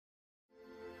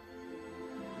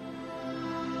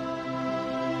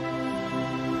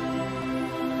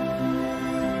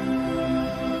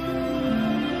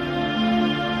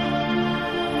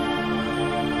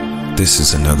This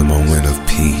is another moment of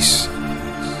peace,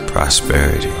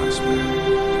 prosperity,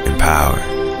 and power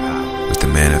with the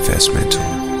Manifest Mentor,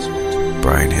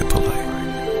 Brian Hyppolite.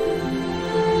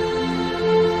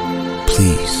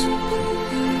 Please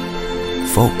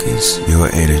focus your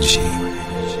energy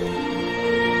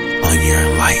on your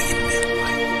enlightenment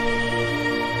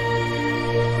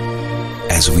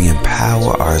as we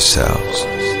empower ourselves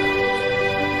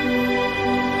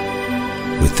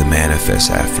with the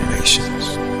Manifest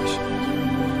Affirmations.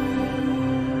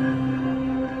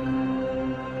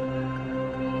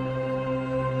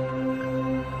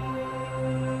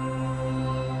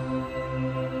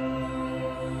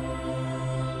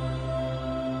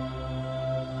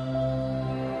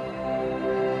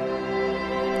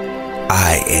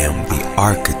 I am the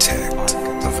architect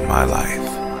of my life.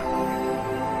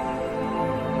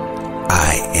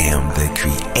 I am the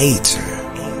creator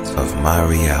of my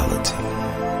reality.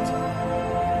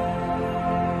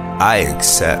 I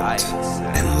accept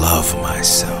and love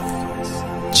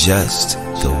myself just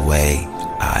the way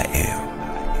I am.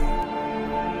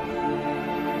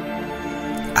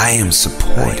 I am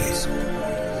supported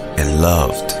and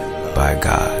loved by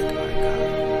God.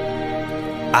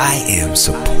 I am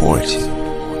supported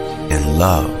and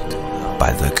loved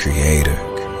by the Creator.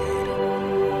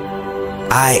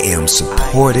 I am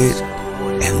supported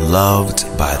and loved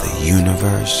by the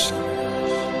universe.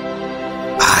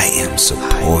 I am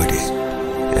supported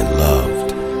and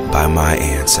loved by my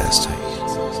ancestors.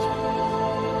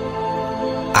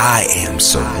 I am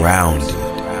surrounded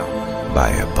by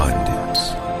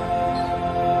abundance.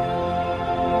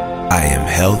 I am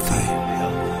healthy.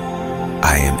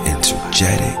 I am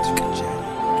energetic.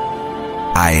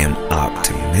 I am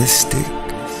optimistic.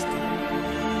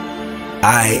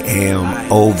 I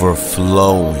am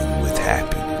overflowing with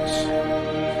happiness.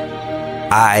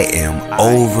 I am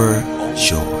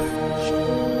overjoyed.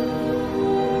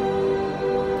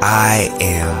 I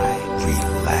am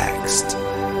relaxed.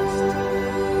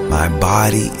 My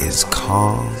body is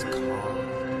calm.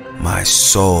 My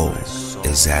soul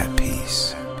is at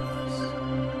peace.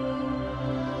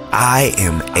 I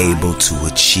am able to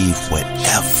achieve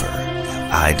whatever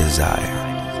I desire.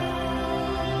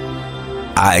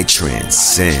 I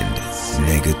transcend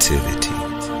negativity.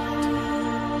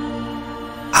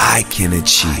 I can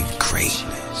achieve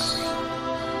greatness.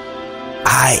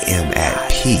 I am at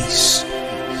peace,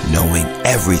 knowing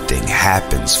everything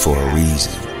happens for a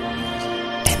reason,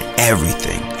 and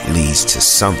everything leads to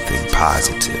something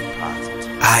positive.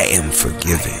 I am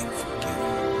forgiving.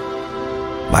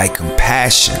 My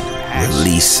compassion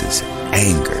releases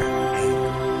anger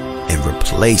and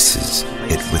replaces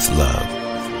it with love.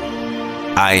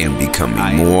 I am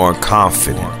becoming more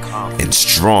confident and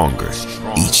stronger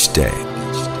each day.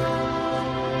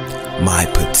 My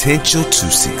potential to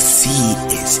succeed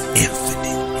is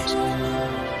infinite.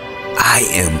 I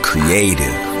am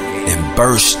creative and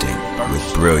bursting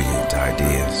with brilliant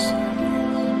ideas.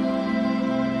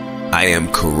 I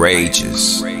am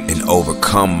courageous and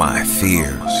overcome my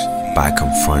fears by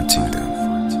confronting them.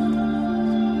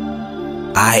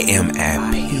 I am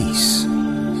at peace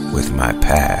with my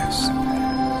past.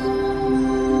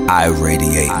 I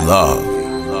radiate love.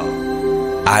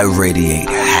 I radiate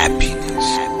happiness.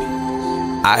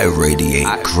 I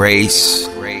radiate grace.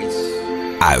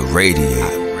 I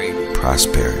radiate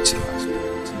prosperity.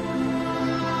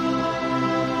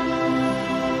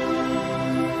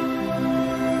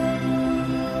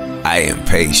 I am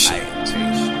patient.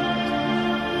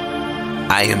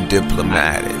 I am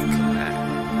diplomatic.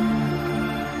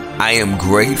 I am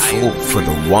grateful for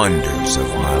the wonders of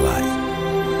my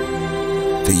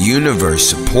life. The universe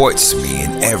supports me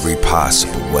in every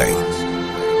possible way.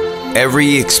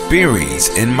 Every experience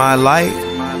in my life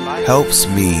helps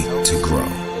me to grow.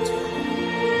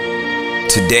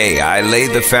 Today, I lay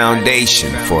the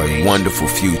foundation for a wonderful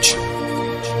future.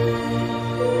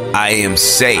 I am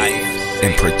safe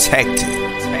and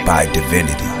protected by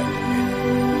divinity.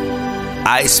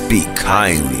 I speak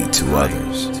kindly to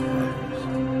others.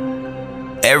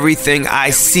 Everything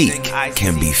I seek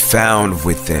can be found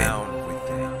within.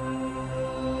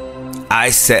 I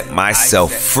set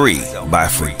myself free by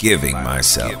forgiving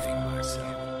myself.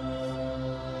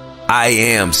 I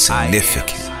am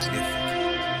significant.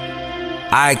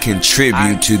 I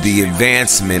contribute to the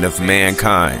advancement of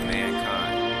mankind.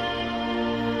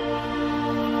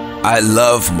 I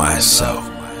love myself.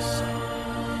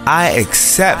 I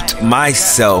accept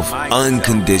myself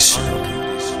unconditionally.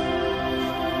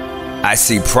 I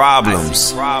see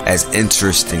problems as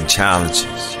interesting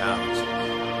challenges.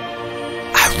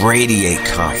 I radiate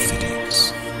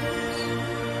confidence.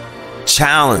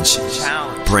 Challenges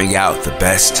bring out the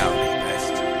best in me.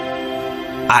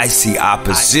 I see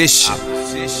opposition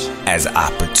as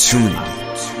opportunity.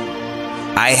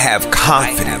 I have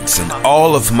confidence in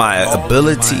all of my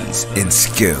abilities and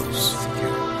skills.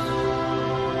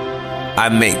 I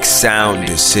make sound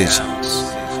decisions.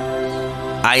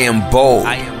 I am bold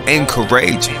and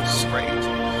courageous.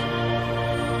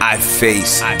 I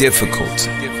face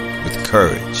difficulty with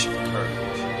courage.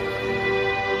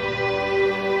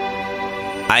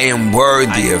 I am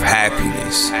worthy of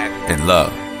happiness and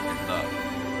love.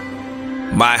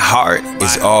 My heart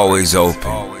is always open.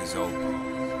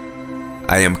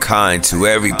 I am kind to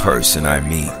every person I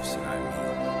meet.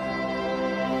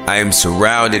 I am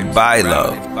surrounded by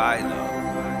love.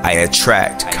 I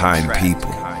attract kind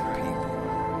people.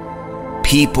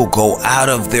 People go out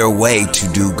of their way to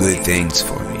do good things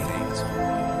for me.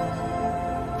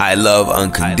 I love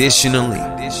unconditionally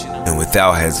and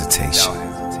without hesitation.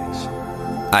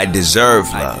 I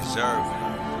deserve love.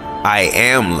 I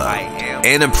am loved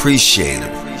and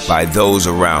appreciated by those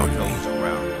around me.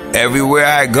 Everywhere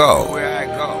I go,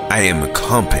 I am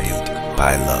accompanied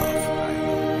by love.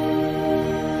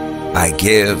 I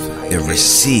give and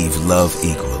receive love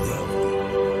equally.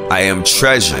 I am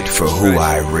treasured for who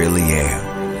I really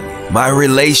am. My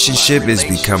relationship is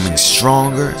becoming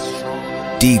stronger,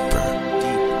 deeper,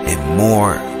 and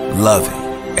more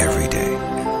loving every day.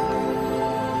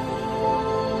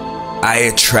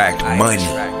 I attract money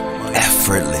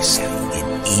effortlessly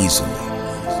and easily.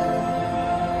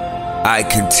 I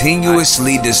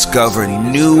continuously discover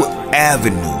new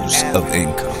avenues of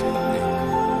income.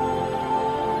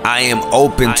 I am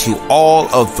open to all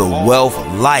of the wealth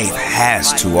life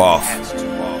has to offer.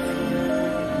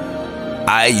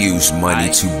 I use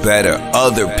money to better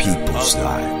other people's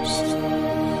lives.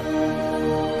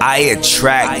 I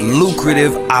attract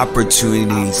lucrative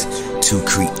opportunities to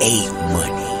create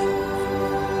money.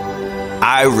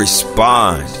 I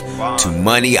respond to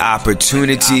money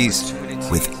opportunities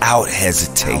without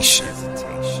hesitation.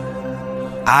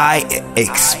 I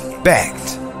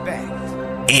expect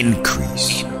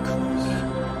increase.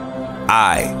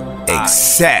 I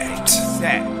accept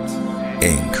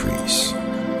increase.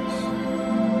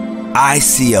 I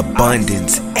see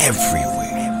abundance everywhere.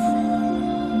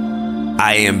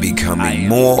 I am becoming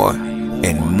more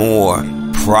and more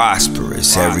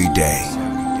prosperous every day.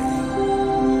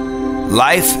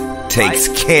 Life takes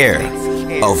care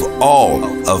of all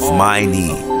of my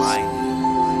needs.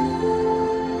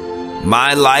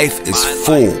 My life is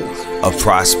full of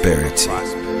prosperity.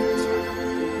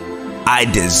 I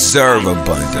deserve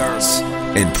abundance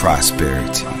and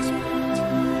prosperity.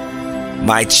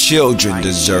 My children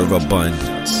deserve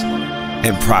abundance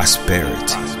and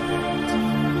prosperity.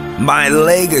 My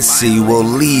legacy will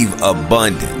leave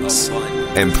abundance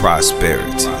and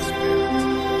prosperity.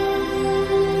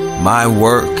 My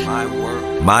work,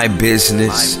 my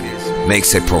business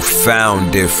makes a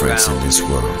profound difference in this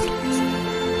world.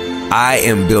 I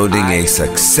am building a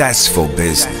successful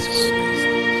business.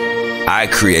 I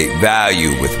create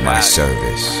value with my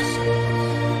service.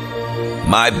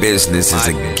 My business is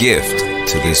a gift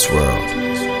to this world.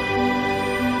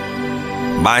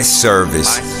 My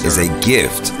service is a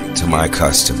gift to my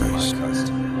customers.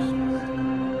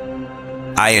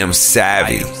 I am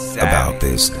savvy about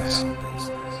business.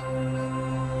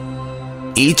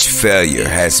 Each failure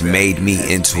has made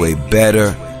me into a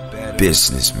better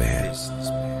businessman.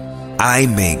 I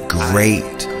make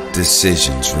great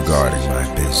decisions regarding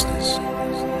my business.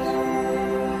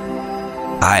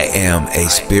 I am a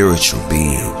spiritual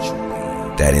being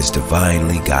that is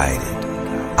divinely guided.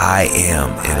 I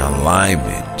am in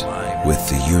alignment with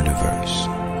the universe.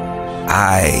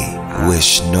 I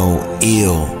wish no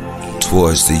ill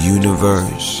towards the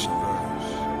universe,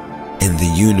 and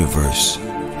the universe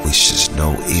wishes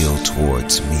no ill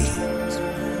towards me.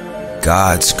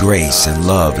 God's grace and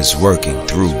love is working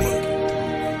through me.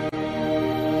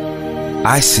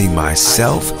 I see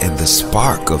myself in the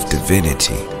spark of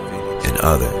divinity in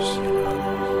others.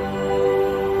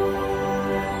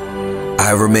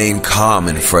 I remain calm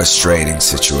in frustrating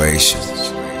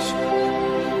situations.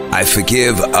 I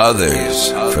forgive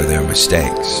others for their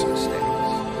mistakes.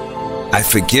 I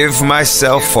forgive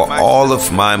myself for all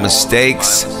of my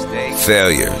mistakes,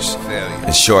 failures,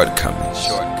 and shortcomings.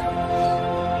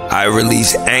 I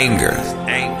release anger,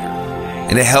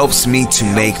 and it helps me to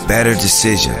make better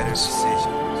decisions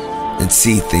and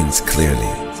see things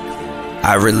clearly.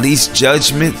 I release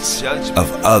judgments of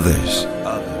others,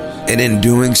 and in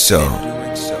doing so,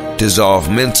 dissolve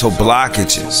mental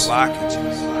blockages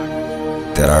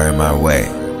that are in my way.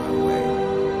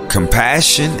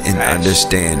 Compassion and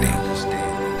understanding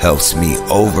helps me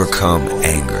overcome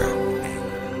anger.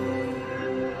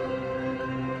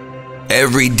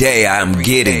 Every day I'm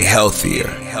getting healthier.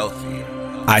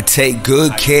 I take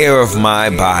good care of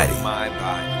my body.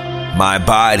 My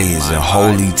body is a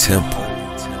holy temple.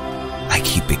 I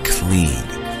keep it clean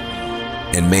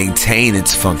and maintain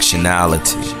its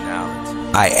functionality.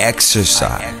 I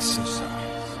exercise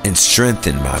and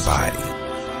strengthen my body.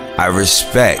 I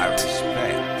respect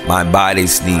my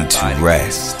body's need to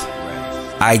rest.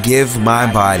 I give my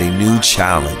body new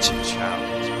challenges.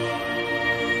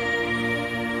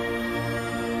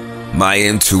 My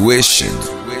intuition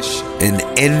and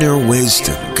inner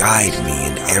wisdom guide me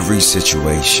in every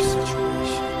situation.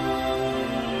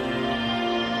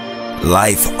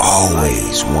 Life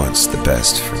always wants the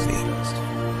best for me.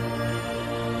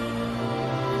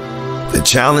 The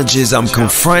challenges I'm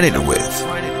confronted with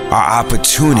are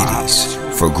opportunities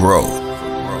for growth.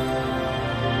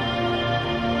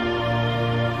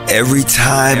 Every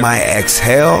time I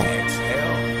exhale,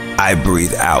 I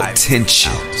breathe out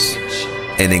tensions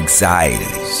and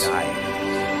anxieties.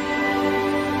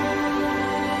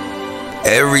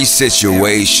 Every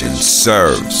situation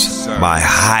serves my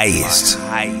highest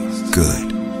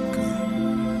good.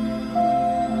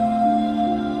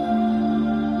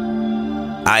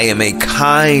 I am a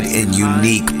kind and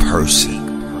unique person.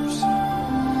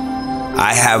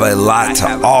 I have a lot to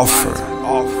offer.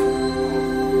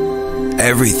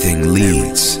 Everything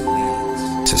leads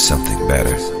to something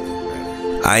better.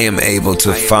 I am able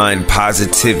to find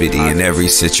positivity in every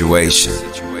situation.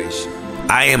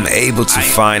 I am able to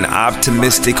find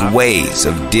optimistic ways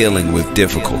of dealing with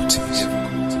difficulties.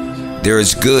 There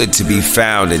is good to be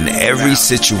found in every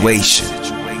situation,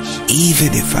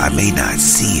 even if I may not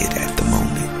see it at the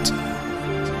moment.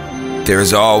 There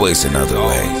is always another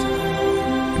way.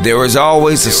 There is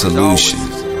always a solution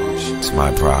to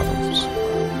my problems,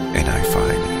 and I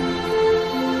find it.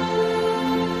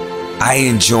 I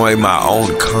enjoy my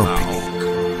own company.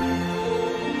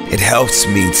 It helps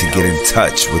me to get in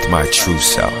touch with my true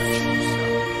self.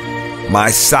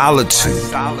 My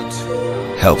solitude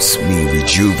helps me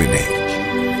rejuvenate.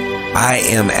 I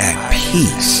am at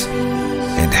peace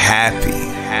and happy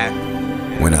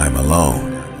when I'm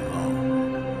alone.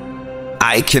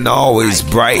 I can always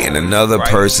brighten another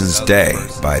person's day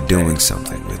by doing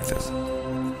something with them.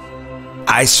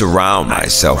 I surround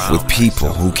myself with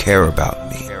people who care about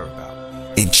me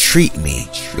and treat me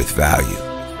with value.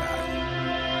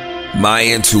 My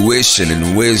intuition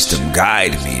and wisdom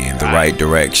guide me in the right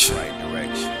direction.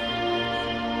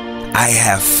 I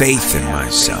have faith in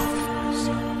myself.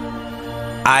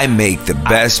 I make the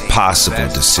best possible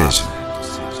decision.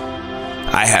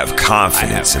 I have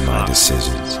confidence in my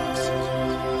decisions.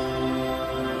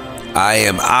 I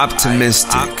am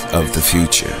optimistic of the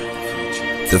future.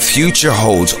 The future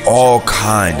holds all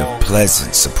kinds of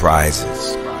pleasant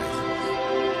surprises.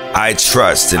 I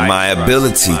trust in my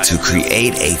ability to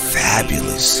create a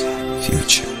fabulous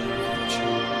future.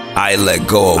 I let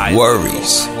go of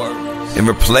worries and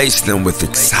replace them with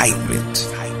excitement.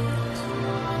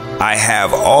 I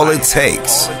have all it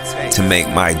takes to make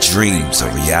my dreams a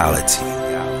reality.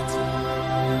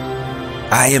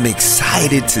 I am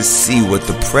excited to see what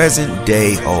the present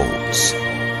day holds.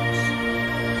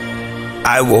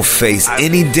 I will face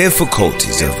any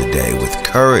difficulties of the day with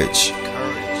courage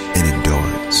and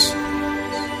endurance.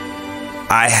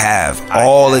 I have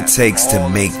all it takes to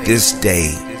make this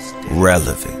day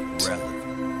relevant.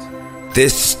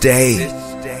 This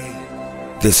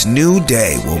new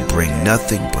day will bring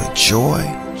nothing but joy,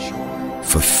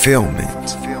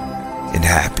 fulfillment, and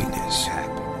happiness.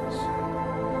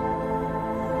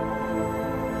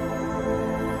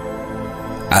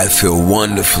 I feel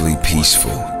wonderfully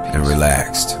peaceful and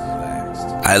relaxed.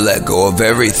 I let go of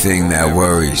everything that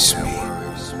worries me.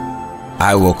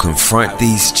 I will confront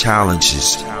these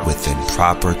challenges within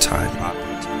proper timing.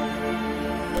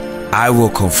 I will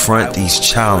confront these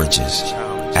challenges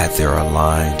at their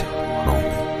aligned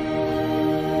moment.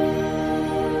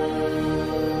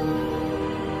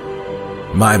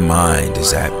 My mind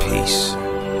is at peace.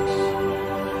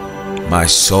 My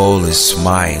soul is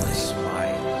smiling.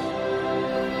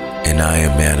 And I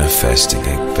am manifesting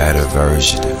a better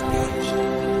version of me.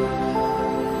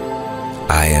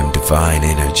 I am divine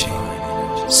energy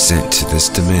sent to this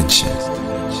dimension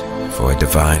for a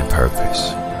divine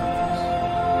purpose.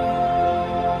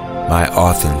 My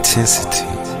authenticity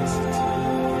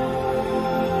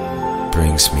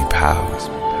brings me power,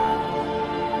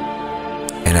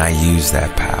 and I use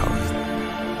that power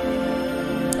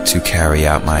to carry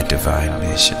out my divine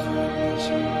mission.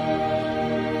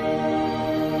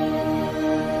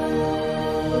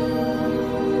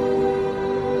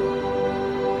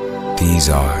 These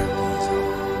are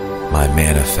my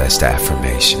manifest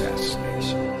affirmations.